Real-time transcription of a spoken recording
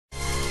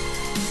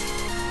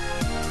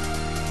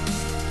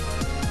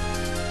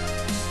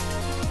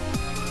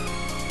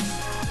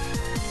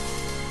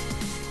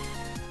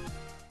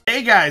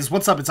Hey guys,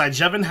 what's up? It's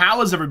iJevin.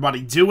 How is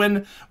everybody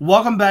doing?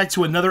 Welcome back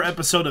to another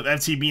episode of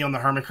FTB on the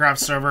Hermitcraft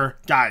server.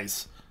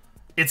 Guys,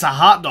 it's a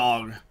hot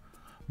dog,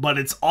 but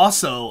it's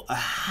also a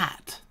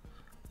hat.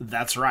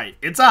 That's right,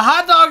 it's a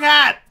hot dog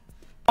hat!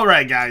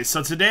 Alright guys,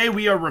 so today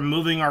we are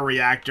removing our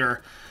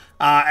reactor.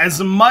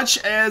 As much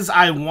as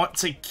I want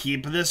to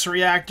keep this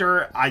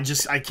reactor, I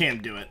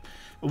can't do it.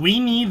 We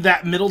need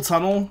that middle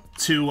tunnel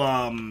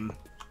to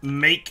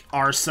make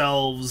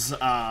ourselves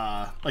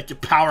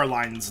like power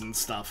lines and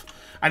stuff.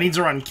 I need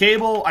to run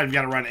cable, I've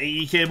got to run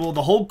AE cable.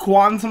 The whole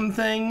quantum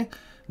thing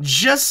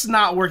just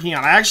not working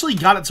out. I actually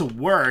got it to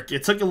work.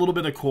 It took a little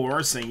bit of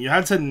coercing. You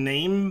had to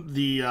name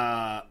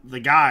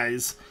the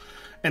guys,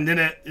 and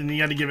then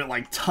you had to give it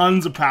like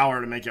tons of power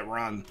to make it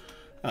run.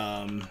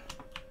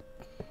 Okay,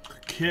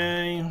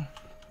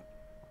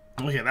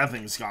 that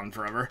thing's gone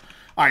forever.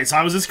 Alright, so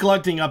I was just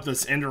collecting up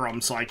this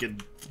interim so I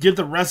could get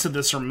the rest of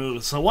this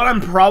removed. So what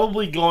I'm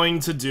probably going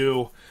to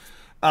do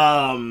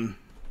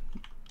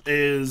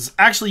is...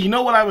 Actually, you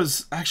know what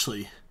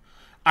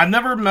I've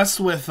never messed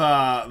with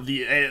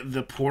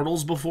the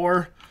portals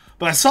before,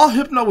 but I saw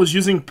Hypno was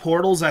using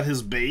portals at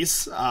his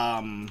base. I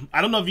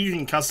don't know if you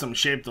can custom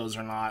shape those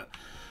or not,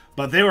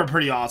 but they were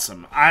pretty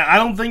awesome. I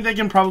don't think they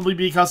can probably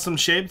be custom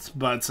shaped,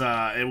 but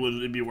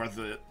it'd be worth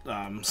it.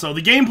 So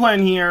the game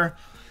plan here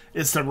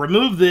is to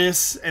remove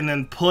this and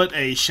then put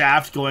a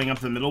shaft going up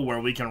the middle where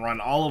we can run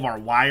all of our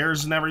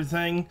wires and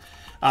everything.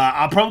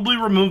 I'll probably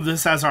remove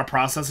this as our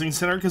processing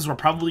center because we're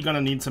probably going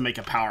to need to make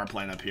a power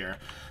plant up here.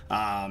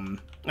 And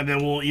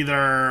then we'll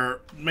either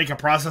make a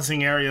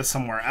processing area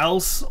somewhere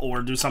else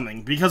or do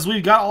something. Because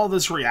we've got all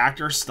this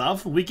reactor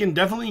stuff, we can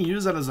definitely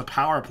use that as a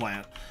power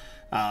plant.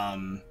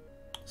 The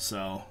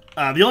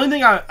only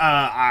thing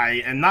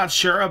I am not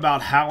sure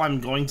about how I'm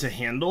going to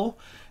handle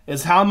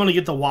is how I'm going to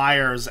get the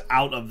wires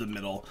out of the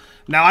middle.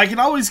 Now, I can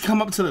always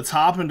come up to the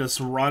top and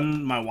just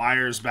run my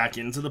wires back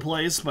into the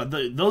place, but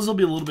those will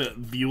be a little bit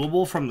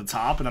viewable from the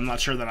top, and I'm not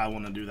sure that I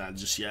want to do that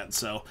just yet.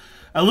 So,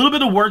 a little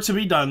bit of work to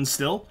be done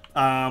still.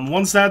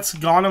 Once that's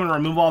gone, I'm going to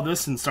remove all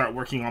this and start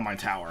working on my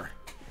tower.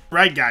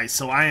 Right, guys,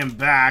 so I am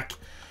back.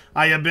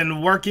 I have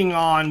been working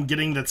on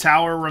getting the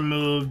tower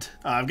removed.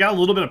 I've got a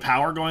little bit of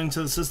power going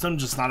to the system,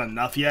 just not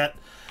enough yet.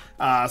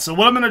 So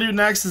what I'm going to do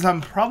next is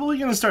I'm probably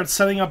going to start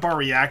setting up our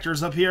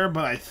reactors up here,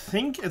 but I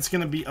think it's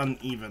going to be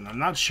uneven. I'm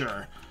not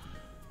sure.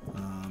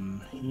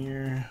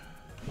 Here.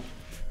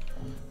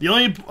 The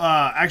only,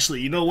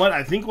 actually, you know what?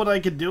 I think what I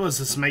could do is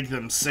just make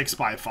them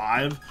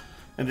 6x5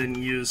 and then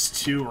use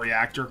 2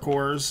 reactor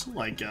cores,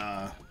 like,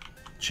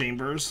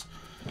 chambers.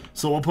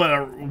 So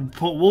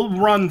we'll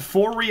run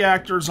 4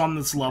 reactors on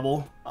this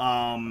level,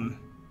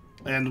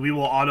 and we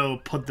will auto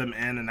put them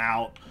in and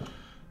out.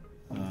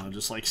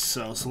 Just like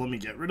so. So let me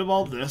get rid of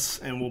all this,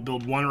 and we'll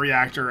build 1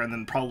 reactor, and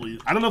then probably...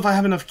 I don't know if I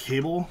have enough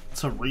cable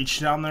to reach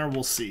down there.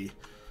 We'll see.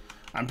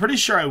 I'm pretty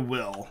sure I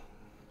will.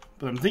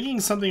 But I'm thinking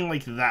something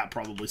like that,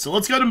 probably. So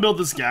let's go ahead and build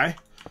this guy.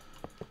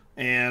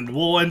 And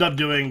we'll end up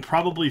doing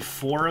probably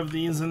 4 of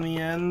these in the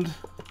end.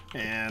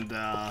 And,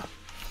 I'm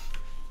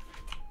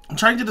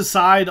trying to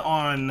decide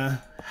on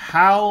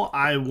how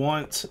I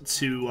want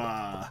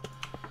to,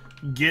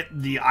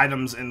 get the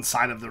items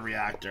inside of the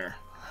reactor.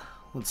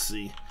 Let's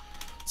see.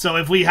 So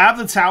if we have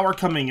the tower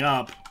coming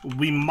up,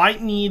 we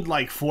might need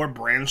like 4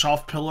 branch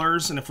off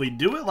pillars, and if we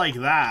do it like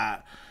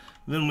that,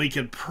 then we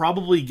could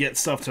probably get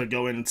stuff to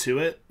go into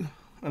it.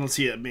 I don't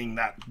see it being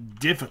that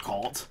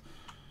difficult.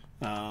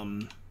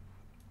 I'm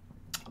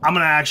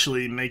gonna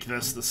actually make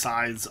this the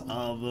size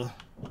of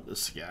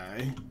this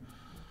guy.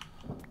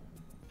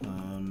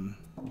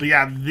 But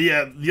yeah,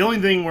 the only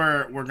thing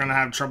we're gonna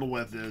have trouble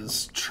with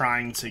is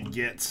trying to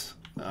get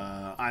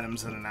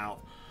items in and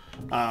out.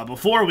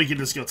 Before we could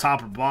just go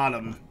top or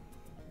bottom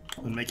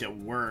and make it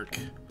work.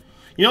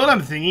 You know what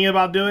I'm thinking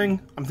about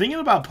doing? I'm thinking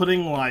about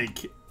putting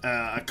like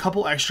a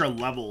couple extra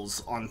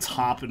levels on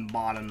top and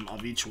bottom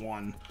of each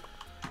one,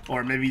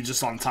 or maybe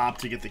just on top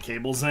to get the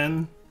cables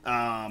in.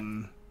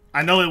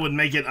 I know it would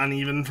make it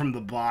uneven from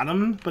the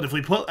bottom, but if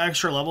we put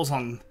extra levels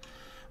on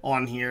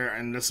here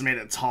and just made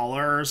it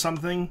taller or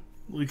something,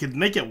 we could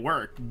make it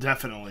work,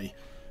 definitely.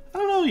 I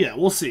don't know yet,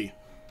 we'll see.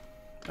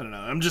 I don't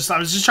know, I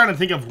was just trying to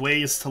think of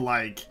ways to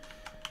like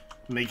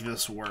make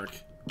this work.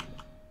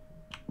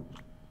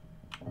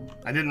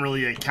 I didn't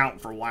really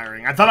account for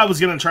wiring. I thought I was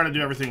gonna try to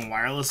do everything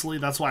wirelessly.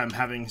 That's why I'm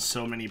having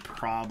so many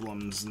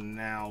problems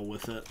now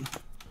with it.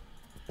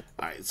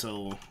 Alright,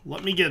 so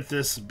let me get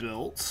this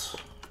built,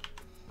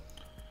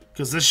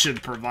 because this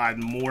should provide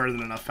more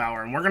than enough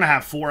power, and we're gonna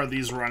have 4 of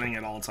these running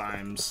at all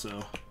times.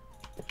 So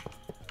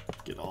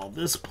get all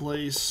this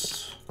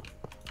placed.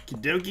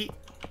 Okie dokie.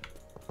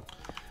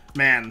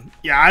 Man,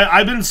 yeah,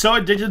 I've been so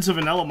addicted to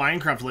vanilla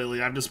Minecraft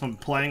lately. I've just been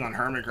playing on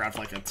Hermitcraft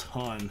like a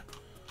ton.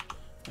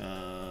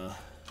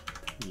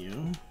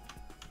 You.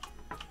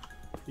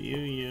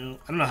 I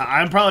don't know.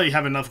 I probably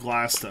have enough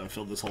glass to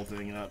fill this whole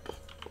thing up.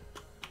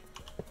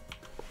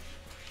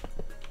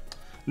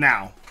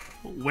 Now,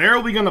 where are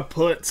we gonna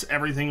put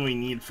everything we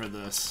need for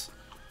this?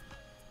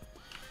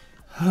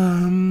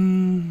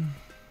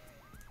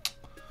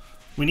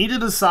 We we need to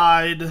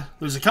decide.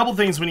 There's a couple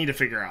things we need to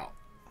figure out.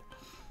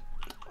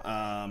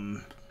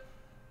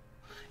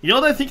 You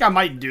know what I think I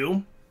might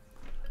do?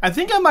 I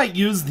think I might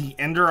use the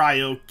Ender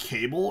IO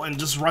cable and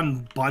just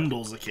run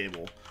bundles of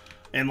cable.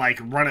 And, like,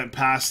 run it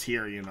past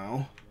here, you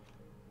know?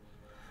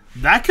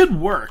 That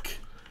could work.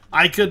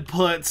 I could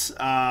put,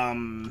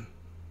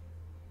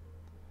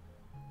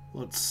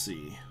 let's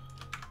see.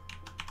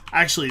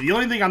 Actually, the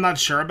only thing I'm not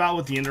sure about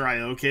with the Ender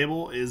IO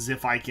cable is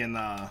if I can,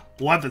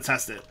 we'll have to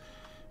test it.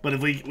 But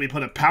if we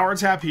put a power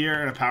tap here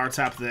and a power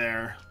tap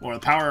there, or the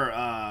power,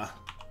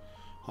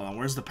 hold on,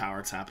 where's the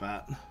power tap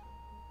at?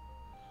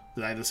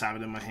 Did I just have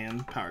it in my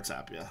hand? Power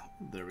tap, yeah.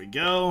 There we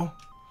go.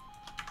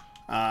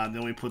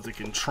 Then we put the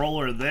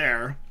controller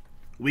there.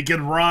 We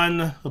could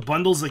run the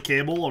bundles of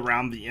cable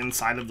around the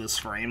inside of this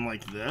frame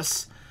like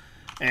this.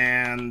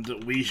 And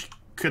we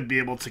could be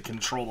able to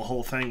control the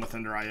whole thing with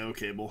Ender IO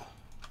cable.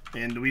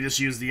 And we just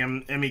use the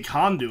ME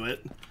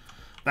conduit.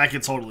 That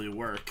could totally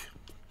work.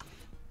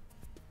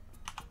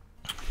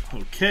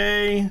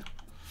 Okay.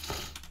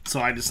 So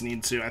I just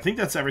need to... I think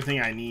that's everything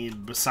I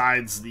need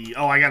besides the...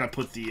 Oh, I gotta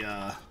put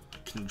the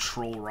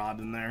control rod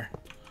in there.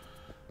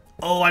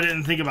 Oh, I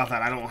didn't think about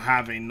that. I don't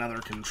have another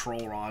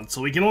control rod. So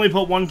we can only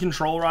put one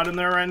control rod in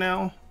there right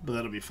now. But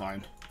that'll be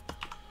fine.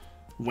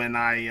 When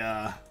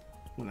I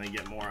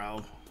get more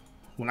out.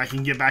 When I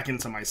can get back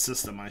into my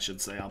system, I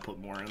should say, I'll put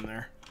more in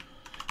there.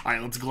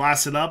 Alright, let's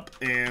glass it up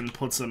and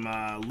put some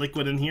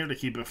liquid in here to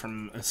keep it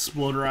from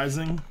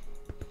exploderizing.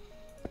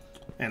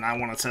 And I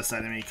want to test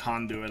that ME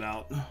conduit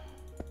out.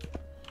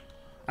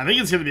 I think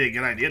it's going to be a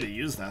good idea to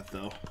use that,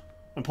 though.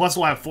 And plus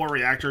we'll have 4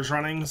 reactors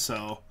running,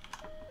 so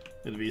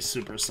it'll be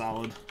super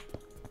solid.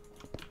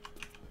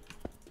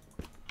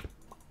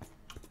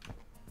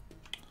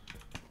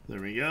 There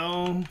we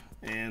go.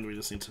 And we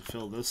just need to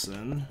fill this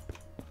in.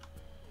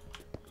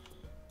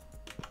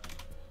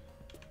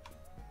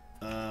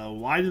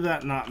 Why did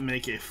that not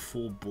make a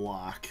full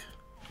block?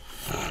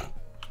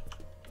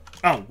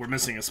 Oh, we're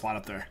missing a spot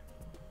up there.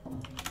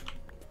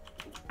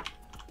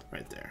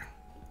 Right there.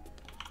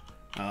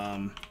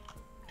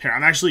 Here,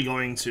 I'm actually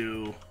going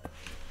to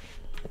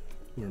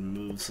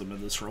remove some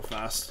of this real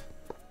fast.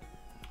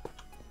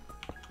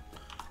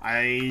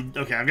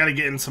 Okay, I've got to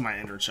get into my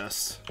ender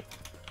chest.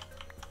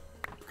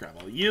 Grab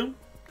all you.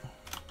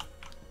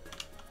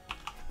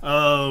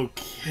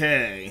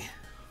 Okay.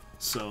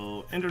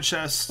 So, ender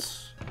chest.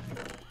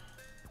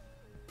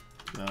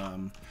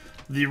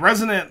 The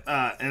resonant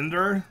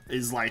ender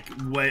is like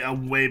a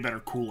way better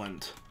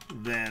coolant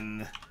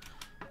than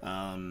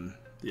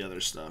the other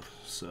stuff.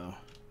 So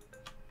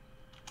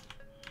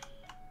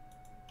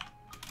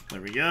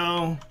there we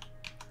go.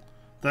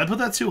 Did I put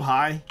that too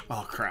high?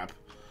 Oh crap!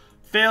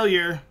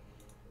 Failure.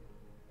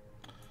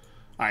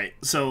 All right,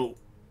 so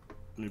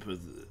let me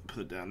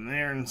put it down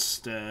there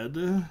instead.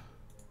 Then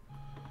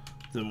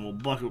we'll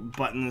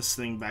button this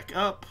thing back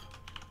up.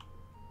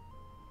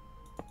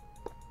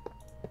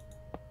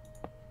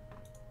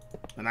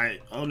 And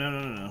oh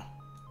no.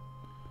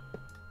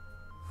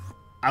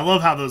 I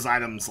love how those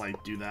items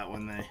like do that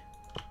when they,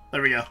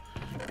 there we go.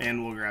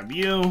 And we'll grab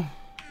you.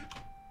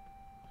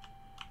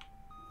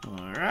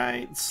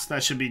 Alright,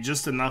 that should be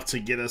just enough to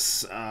get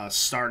us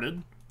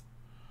started.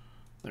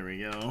 There we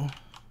go.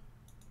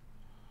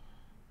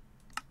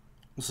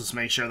 Let's just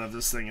make sure that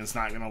this thing is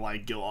not gonna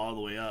like go all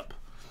the way up.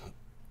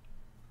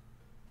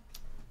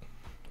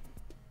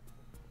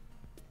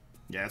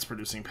 Yeah, it's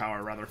producing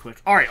power rather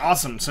quick. Alright,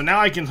 awesome. So now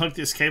I can hook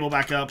this cable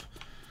back up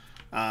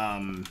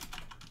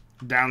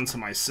down to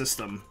my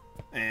system.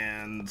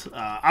 And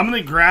I'm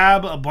going to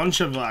grab a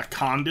bunch of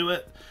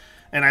conduit.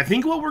 And I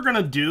think what we're going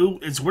to do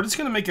is we're just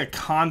going to make a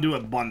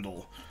conduit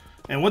bundle.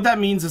 And what that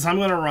means is I'm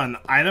going to run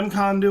item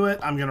conduit,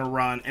 I'm going to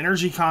run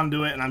energy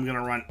conduit, and I'm going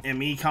to run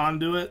ME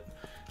conduit.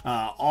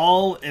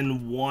 All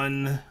in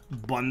one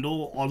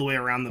bundle all the way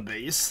around the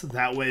base.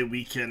 That way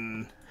we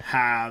can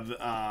have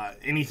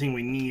anything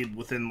we need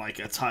within like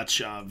a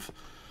touch of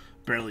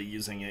barely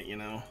using it, you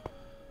know.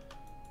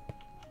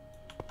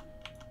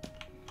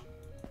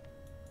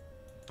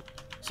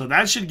 So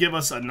that should give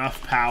us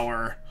enough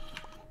power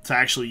to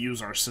actually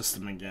use our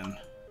system again.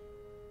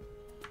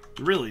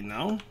 Really,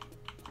 no?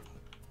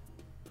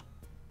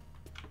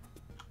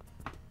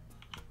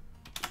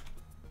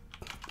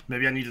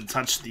 Maybe I need to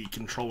touch the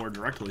controller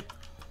directly.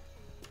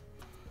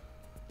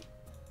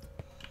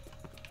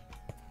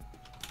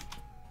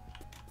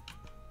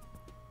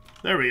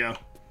 There we go.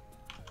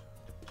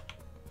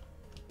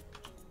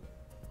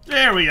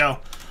 There we go.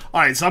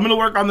 Alright, so I'm going to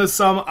work on this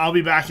some. I'll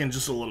be back in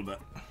just a little bit.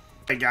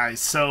 Hey guys,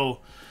 so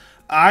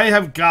I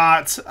have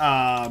got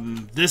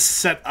this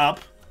set up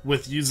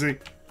with using,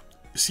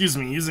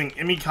 using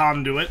ME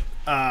conduit.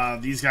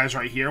 These guys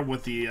right here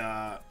with the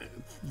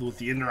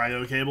Ender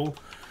IO cable.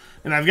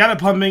 And I've got it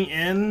pumping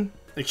in,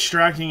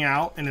 extracting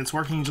out, and it's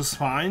working just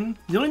fine.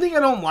 The only thing I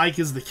don't like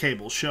is the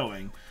cable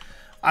showing.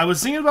 I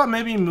was thinking about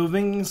maybe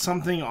moving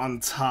something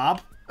on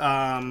top.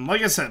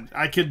 Like I said,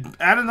 I could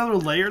add another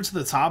layer to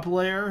the top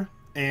layer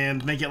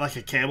and make it like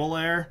a cable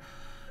layer.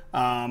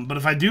 But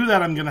if I do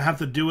that, I'm going to have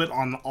to do it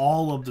on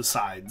all of the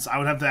sides. I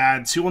would have to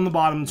add 2 on the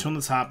bottom, 2 on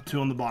the top, 2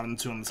 on the bottom,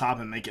 2 on the top,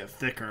 and make it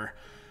thicker.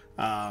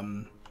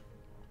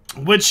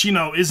 Which, you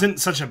know, isn't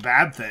such a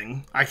bad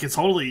thing. I could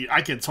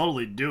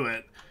totally do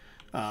it.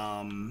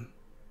 I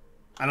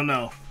don't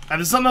know. I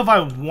just don't know if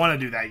I want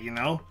to do that, you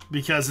know?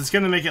 Because it's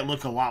going to make it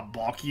look a lot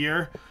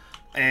bulkier.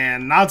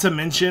 And not to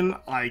mention,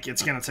 like,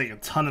 it's going to take a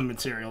ton of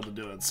material to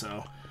do it,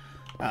 so...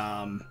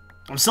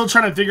 I'm still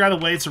trying to figure out a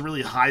way to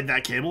really hide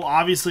that cable.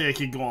 Obviously, I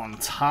could go on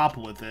top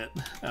with it,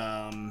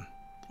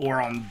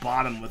 or on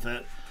bottom with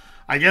it.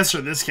 I guess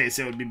for this case,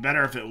 it would be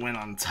better if it went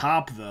on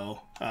top, though,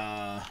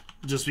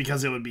 just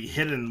because it would be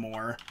hidden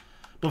more.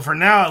 But for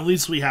now, at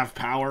least we have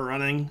power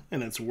running,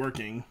 and it's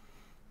working.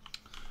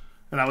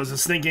 And I was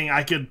just thinking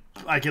I could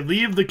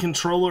leave the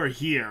controller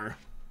here.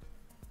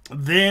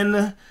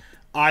 Then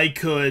I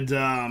could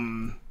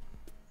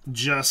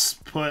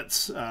just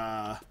put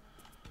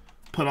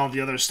all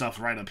the other stuff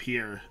right up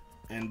here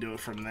and do it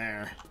from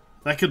there.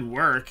 That could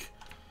work.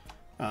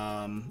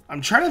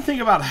 I'm trying to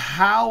think about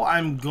how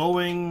I'm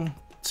going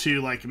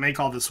to like make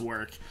all this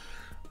work.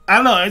 I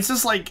don't know, it's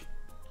just like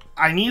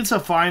I need to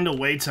find a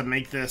way to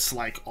make this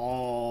like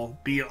all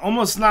be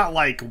almost not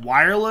like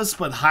wireless,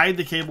 but hide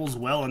the cables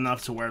well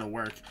enough to where to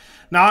work.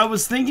 Now I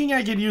was thinking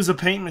I could use a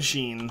paint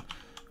machine,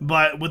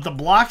 but with the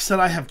blocks that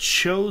I have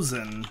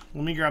chosen,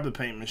 let me grab the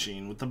paint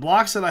machine. With the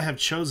blocks that I have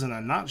chosen,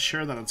 I'm not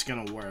sure that it's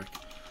gonna work.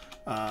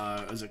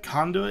 Is it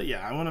conduit?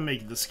 Yeah, I want to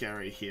make this guy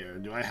right here.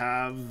 Do I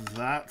have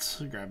that?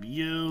 Grab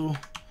you.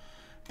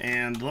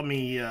 And let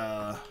me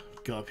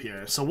go up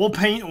here. So we'll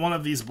paint one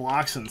of these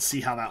blocks and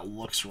see how that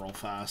looks real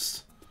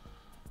fast.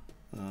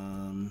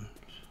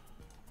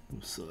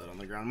 Let's throw that on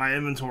the ground. My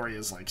inventory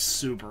is like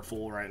super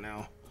full right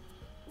now.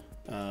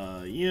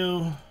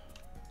 You.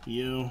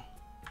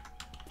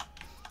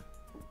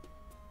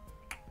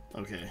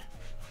 Okay.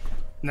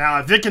 Now,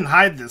 if it can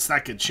hide this,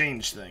 that could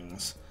change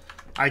things.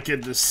 I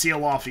could just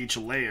seal off each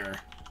layer.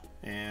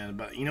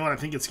 But you know what I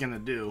think it's going to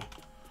do?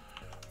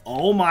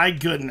 Oh my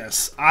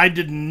goodness. I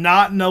did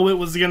not know it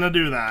was going to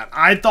do that.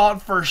 I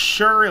thought for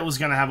sure it was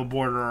going to have a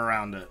border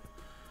around it.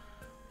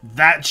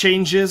 That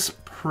changes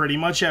pretty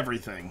much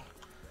everything.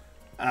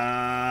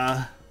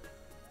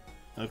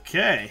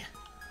 Okay.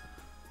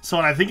 So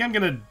what I think I'm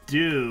going to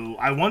do...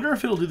 I wonder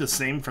if it'll do the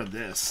same for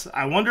this.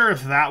 I wonder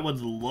if that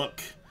would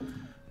look...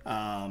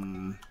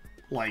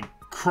 like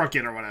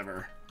crooked or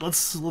whatever.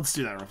 Let's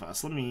do that real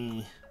fast. Let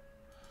me,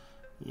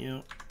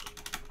 I've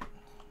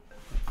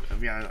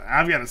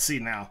got to see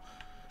now.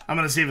 I'm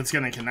gonna see if it's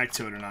gonna connect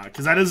to it or not,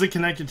 because that is a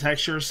connected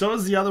texture. So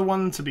is the other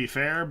one, to be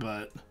fair.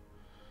 But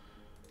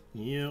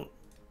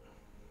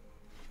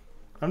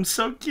I'm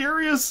so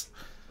curious.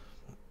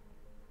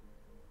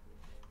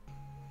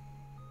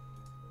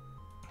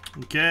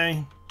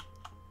 Okay.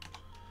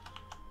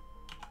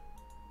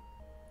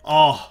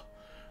 Oh.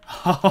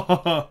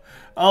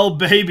 Oh,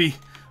 baby.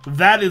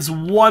 That is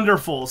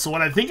wonderful. So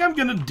what I think I'm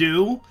going to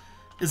do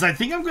is I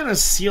think I'm going to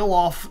seal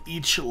off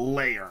each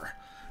layer.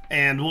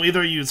 And we'll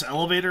either use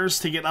elevators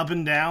to get up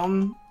and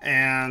down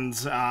and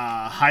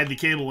hide the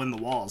cable in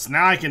the walls.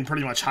 Now I can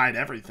pretty much hide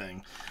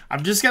everything.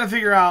 I've just got to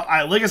figure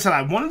out... like I said,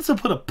 I wanted to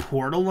put a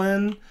portal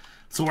in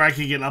so where I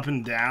could get up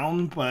and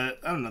down. But,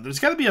 I don't know. There's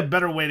got to be a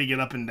better way to get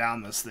up and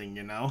down this thing,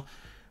 you know?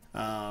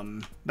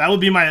 That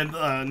would be my,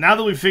 now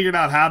that we've figured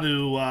out how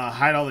to,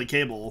 hide all the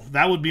cable,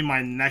 that would be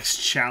my next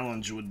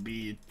challenge, would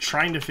be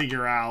trying to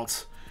figure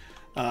out,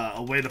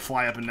 a way to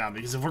fly up and down,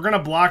 because if we're gonna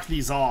block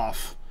these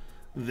off,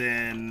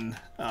 then,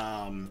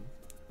 I'm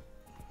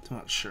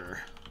not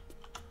sure.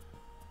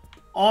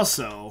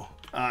 Also,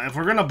 if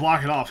we're gonna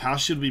block it off, how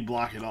should we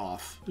block it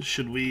off?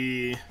 Should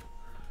we,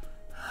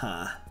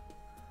 I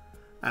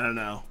don't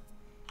know.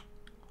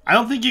 I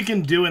don't think you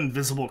can do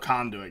invisible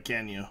conduit,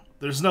 can you?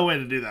 There's no way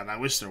to do that. I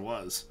wish there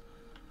was.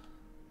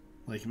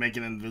 Like, make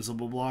an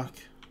invisible block.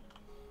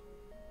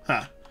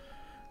 Huh.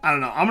 I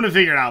don't know. I'm going to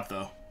figure it out,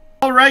 though.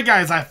 Alright,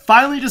 guys. I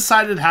finally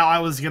decided how I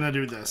was going to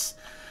do this.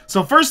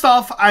 So, first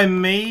off, I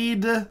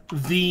made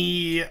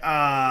the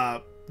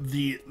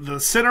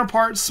center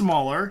part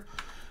smaller.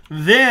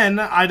 Then,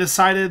 I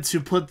decided to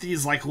put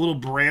these, like, little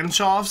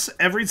branch-offs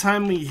every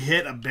time we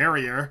hit a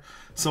barrier.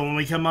 So, when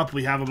we come up,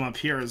 we have them up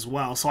here as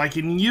well. So, I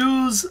can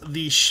use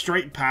these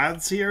straight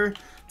paths here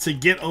to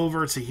get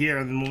over to here,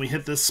 and then when we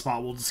hit this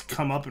spot, we'll just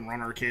come up and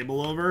run our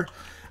cable over.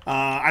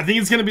 I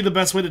think it's going to be the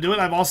best way to do it.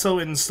 I've also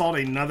installed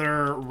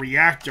another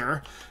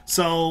reactor.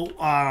 So,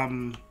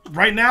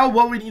 right now,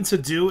 what we need to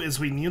do is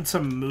we need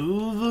to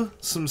move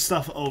some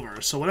stuff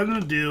over. So what I'm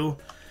going to do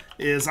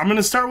is I'm going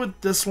to start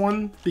with this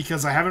one,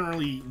 because I haven't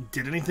really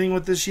did anything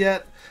with this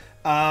yet.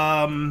 Do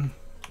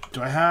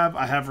I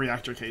have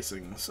reactor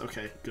casings.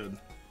 Okay, good.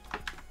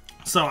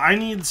 So I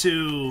need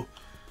to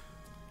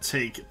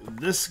take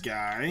this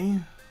guy.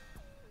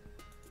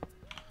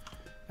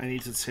 I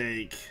need to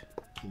take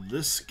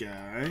this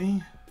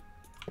guy,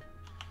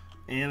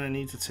 and I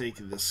need to take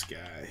this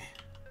guy.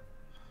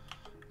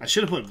 I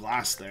should have put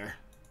glass there,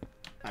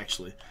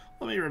 actually.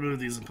 Let me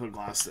remove these and put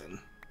glass in.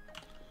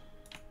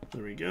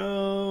 There we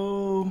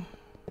go.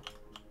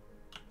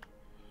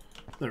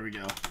 There we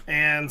go.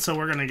 And so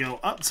we're going to go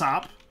up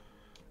top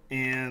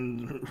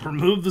and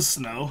remove the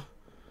snow.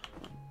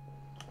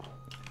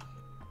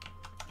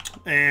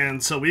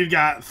 And so we've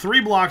got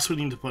 3 blocks we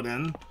need to put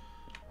in.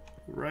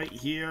 Right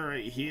here,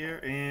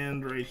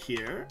 and right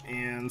here.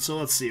 And so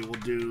let's see, we'll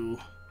do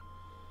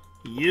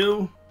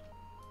you,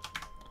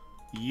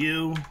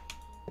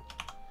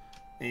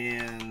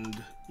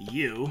 and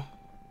you.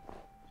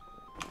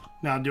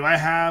 Now, do I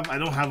have... I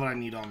don't have what I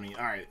need on me.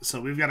 Alright, so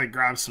we've got to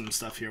grab some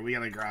stuff here. We got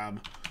to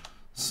grab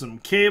some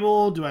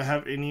cable. Do I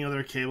have any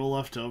other cable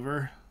left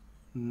over?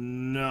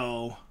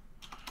 No.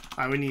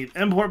 Alright, we need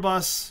import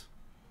bus,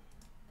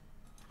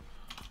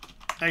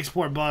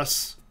 export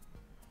bus.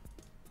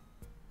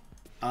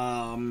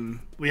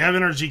 We have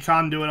energy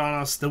conduit on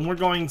us. Then we're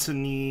going to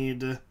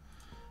need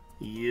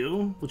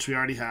you, which we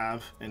already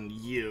have, and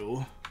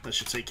you. That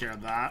should take care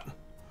of that.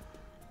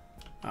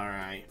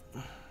 Alright.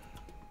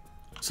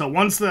 So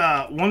once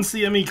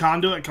the ME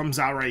conduit comes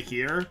out right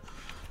here,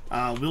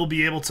 we'll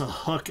be able to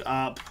hook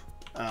up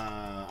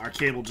our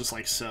cable just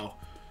like so.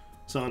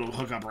 So it'll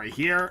hook up right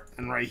here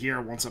and right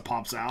here once it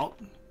pops out.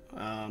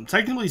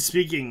 Technically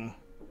speaking,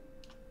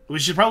 we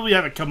should probably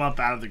have it come up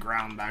out of the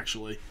ground,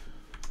 actually.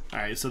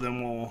 Alright, so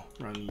then we'll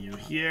run you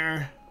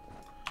here.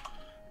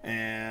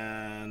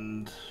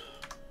 And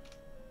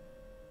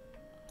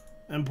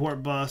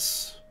import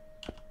bus.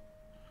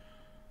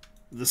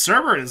 The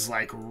server is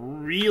like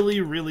really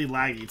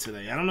laggy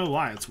today. I don't know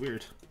why, it's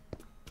weird.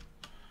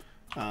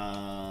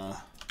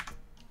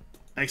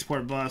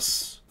 Export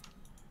bus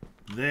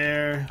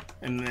there,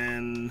 and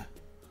then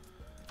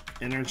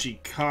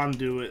energy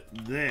conduit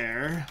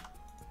there.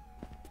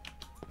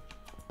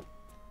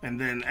 And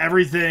then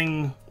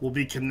everything will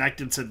be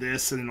connected to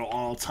this and it'll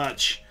all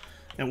touch.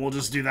 And we'll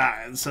just do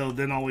that. And so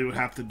then all we would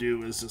have to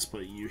do is just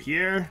put you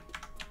here.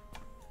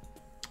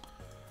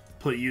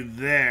 Put you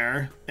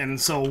there. And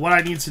so what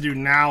I need to do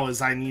now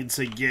is I need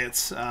to get...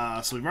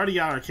 so we've already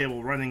got our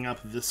cable running up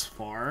this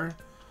far.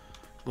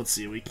 Let's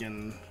see, we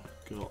can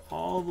go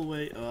all the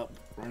way up,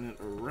 run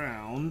it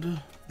around.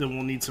 Then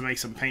we'll need to make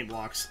some paint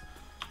blocks.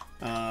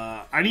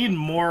 I need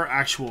more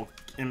actual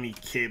ME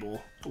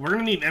cable. We're going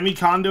to need ME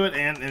conduit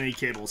and ME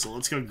cable, so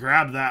let's go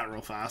grab that real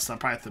fast. I'll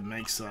probably have to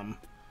make some.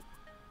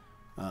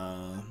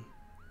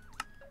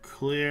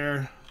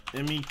 Clear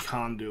ME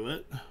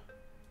conduit.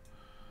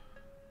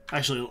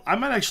 Actually, I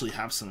might actually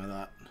have some of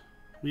that.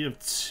 We have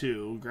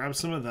 2. Grab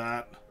some of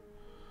that.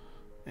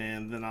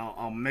 And then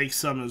I'll make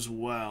some as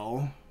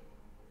well,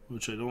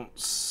 which I don't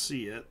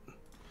see it.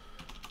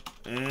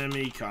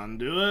 ME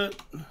conduit.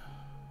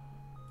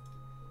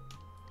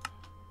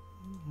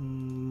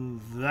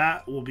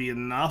 That will be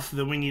enough.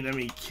 Then we need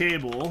ME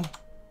cable.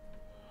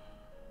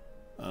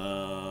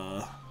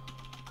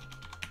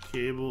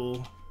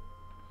 Cable,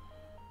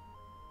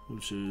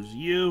 which is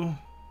you.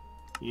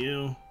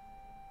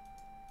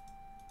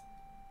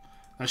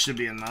 That should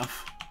be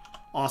enough.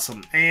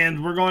 Awesome.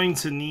 And we're going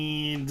to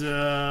need,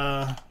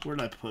 where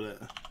did I put it?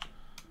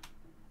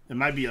 It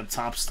might be up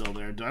top still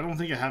there. I don't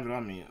think I have it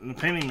on me. In the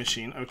painting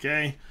machine.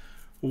 Okay.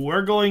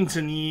 We're going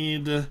to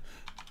need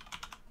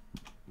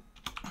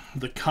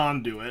the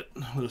conduit,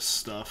 this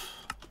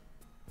stuff.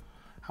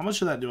 How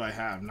much of that do I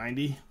have?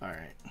 90?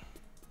 Alright.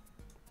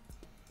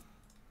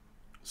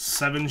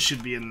 7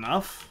 should be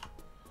enough.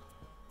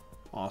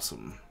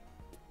 Awesome.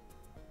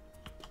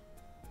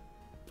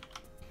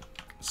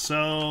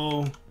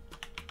 So,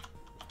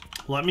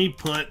 let me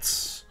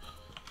put...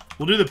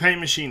 We'll do the paint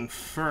machine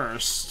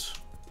first.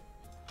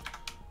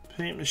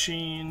 Paint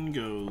machine,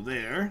 go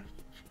there.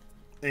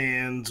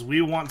 And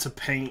we want to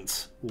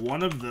paint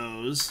one of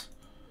those.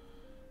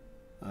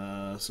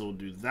 So we'll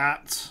do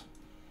that.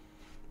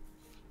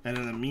 And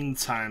in the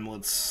meantime,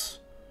 let's...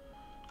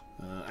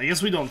 I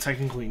guess we don't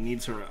technically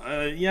need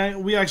to... yeah,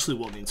 we actually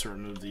will need to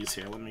remove these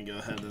here. Let me go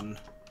ahead and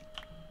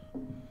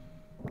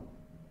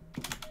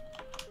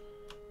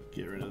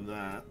get rid of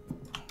that.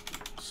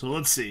 So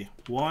let's see.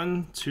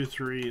 1, 2,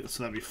 3...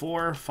 So that'd be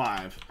 4,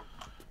 5.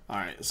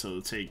 Alright, so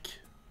take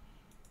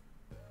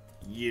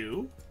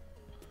you.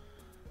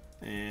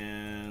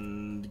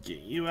 And get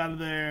you out of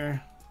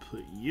there.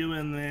 Put you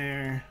in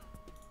there.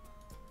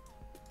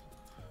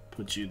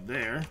 Put you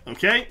there.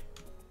 Okay.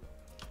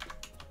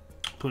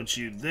 Put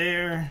you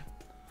there.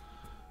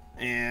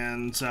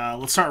 And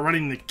let's start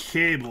running the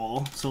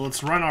cable. So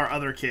let's run our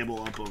other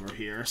cable up over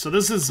here. So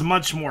this is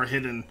much more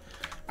hidden.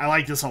 I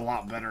like this a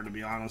lot better, to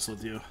be honest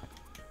with you.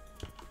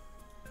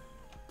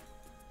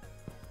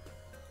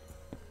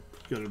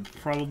 Go to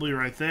probably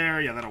right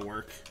there. Yeah, that'll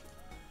work.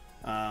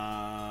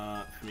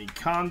 ME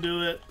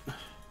conduit.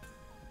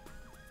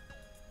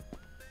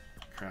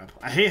 Crap.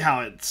 I hate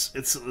how it's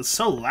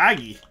so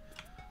laggy.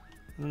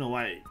 I don't know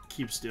why it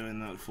keeps doing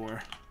that for.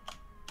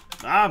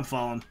 Ah, I'm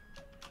falling.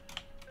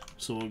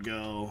 So we'll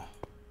go.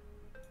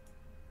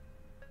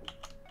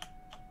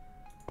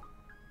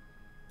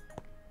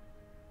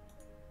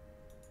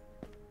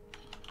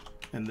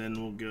 And then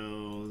we'll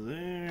go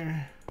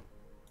there.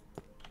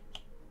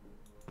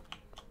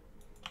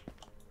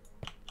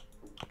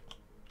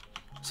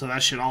 So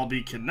that should all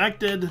be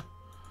connected.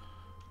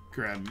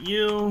 Grab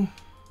you.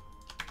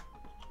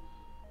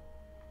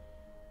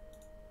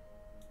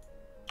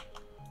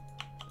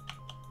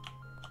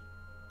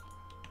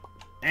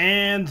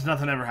 And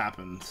nothing ever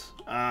happened.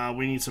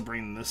 We need to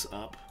bring this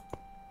up.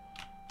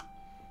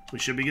 We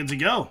should be good to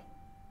go.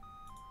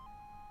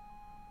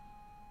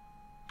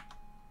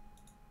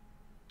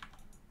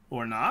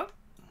 Or not?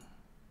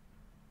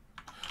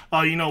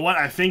 Oh, you know what?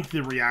 I think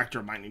the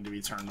reactor might need to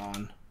be turned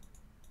on.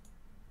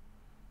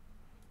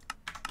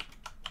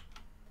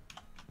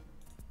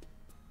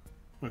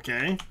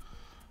 Okay.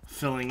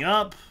 Filling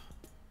up.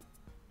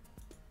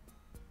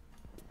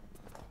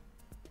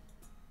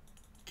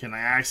 Can I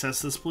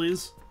access this,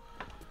 please?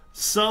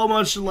 So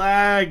much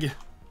lag.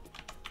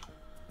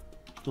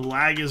 The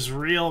lag is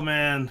real,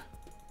 man.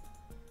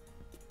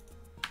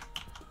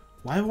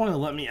 Why won't it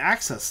let me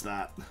access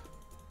that?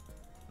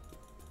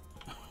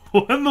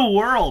 What in the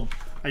world?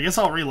 I guess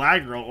I'll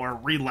re-lag or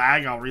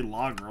re-lag, I'll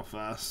re-log real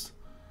fast.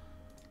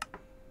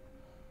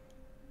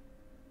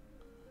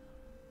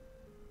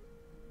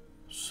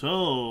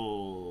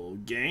 So,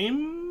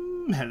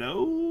 game?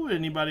 Hello?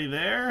 Anybody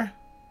there?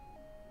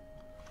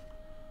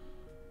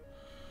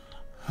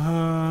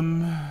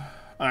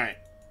 Alright.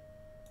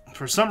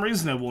 For some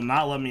reason, it will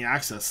not let me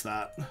access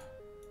that.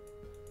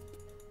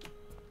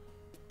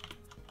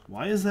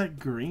 Why is that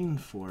green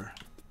for?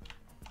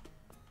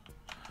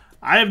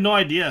 I have no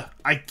idea.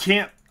 I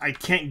can't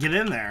get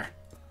in there.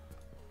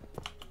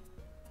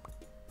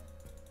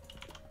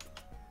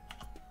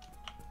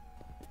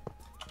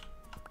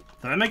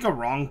 Did I make a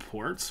wrong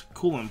port?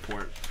 Coolant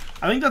port.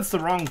 I think that's the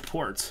wrong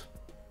port.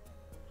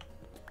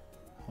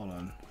 Hold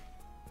on.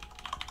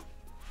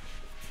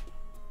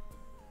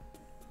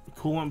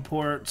 Coolant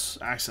ports,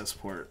 access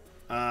port.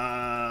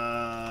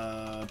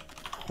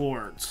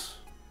 Ports.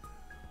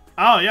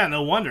 Oh yeah,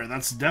 no wonder.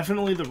 That's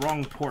definitely the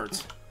wrong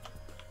port.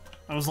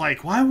 I was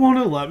like, why won't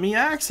it let me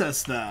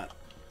access that?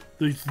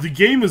 The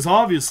game is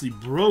obviously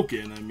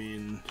broken. I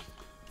mean,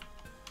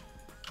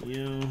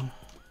 you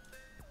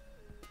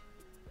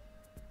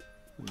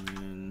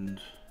and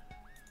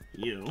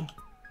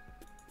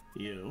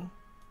you.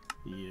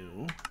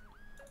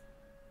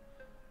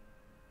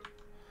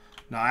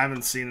 No, I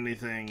haven't seen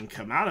anything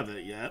come out of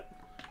it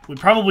yet. We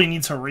probably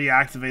need to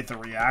reactivate the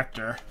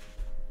reactor.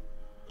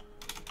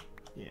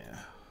 Yeah.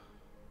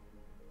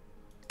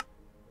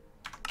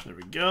 There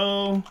we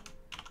go.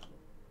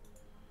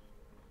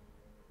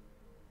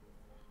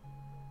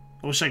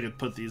 I wish I could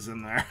put these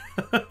in there.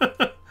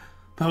 That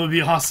would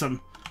be awesome.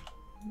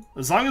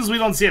 As long as we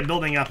don't see it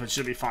building up, it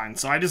should be fine.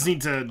 So I just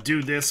need to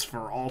do this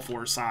for all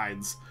four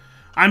sides.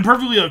 I'm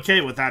perfectly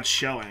okay with that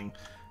showing.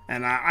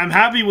 And I'm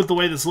happy with the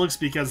way this looks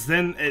because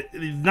then it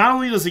not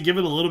only does it give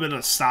it a little bit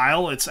of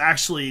style, it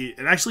actually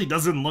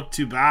doesn't look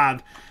too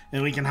bad,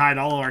 and we can hide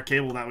all of our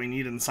cable that we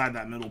need inside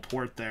that middle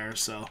port there.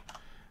 So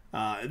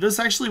this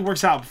actually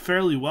works out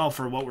fairly well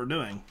for what we're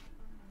doing.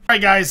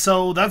 Alright guys,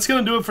 so that's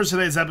going to do it for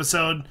today's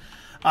episode.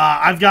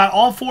 I've got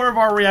all four of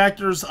our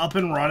reactors up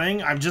and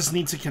running. I just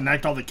need to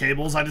connect all the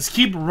cables. I just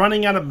keep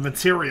running out of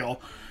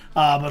material.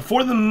 But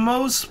for the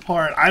most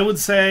part, I would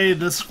say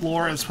this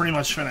floor is pretty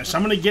much finished.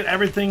 I'm going to get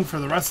everything for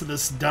the rest of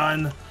this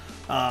done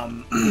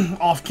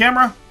off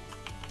camera.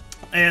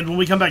 And when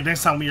we come back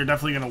next time, we are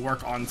definitely going to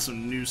work on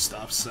some new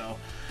stuff. So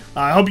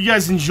I hope you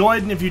guys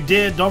enjoyed. And if you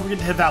did, don't forget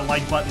to hit that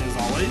like button as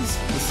always.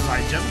 This is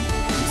iJevin.